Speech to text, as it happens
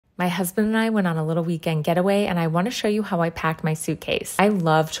My husband and I went on a little weekend getaway, and I want to show you how I packed my suitcase. I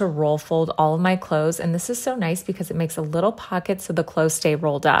love to roll fold all of my clothes, and this is so nice because it makes a little pocket so the clothes stay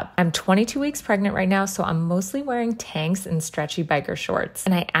rolled up. I'm 22 weeks pregnant right now, so I'm mostly wearing tanks and stretchy biker shorts.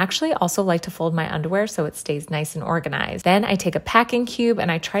 And I actually also like to fold my underwear so it stays nice and organized. Then I take a packing cube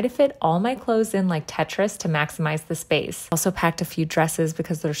and I try to fit all my clothes in like Tetris to maximize the space. Also packed a few dresses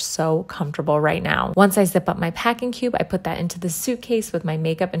because they're so comfortable right now. Once I zip up my packing cube, I put that into the suitcase with my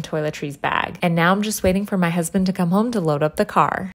makeup and toiletries bag. And now I'm just waiting for my husband to come home to load up the car.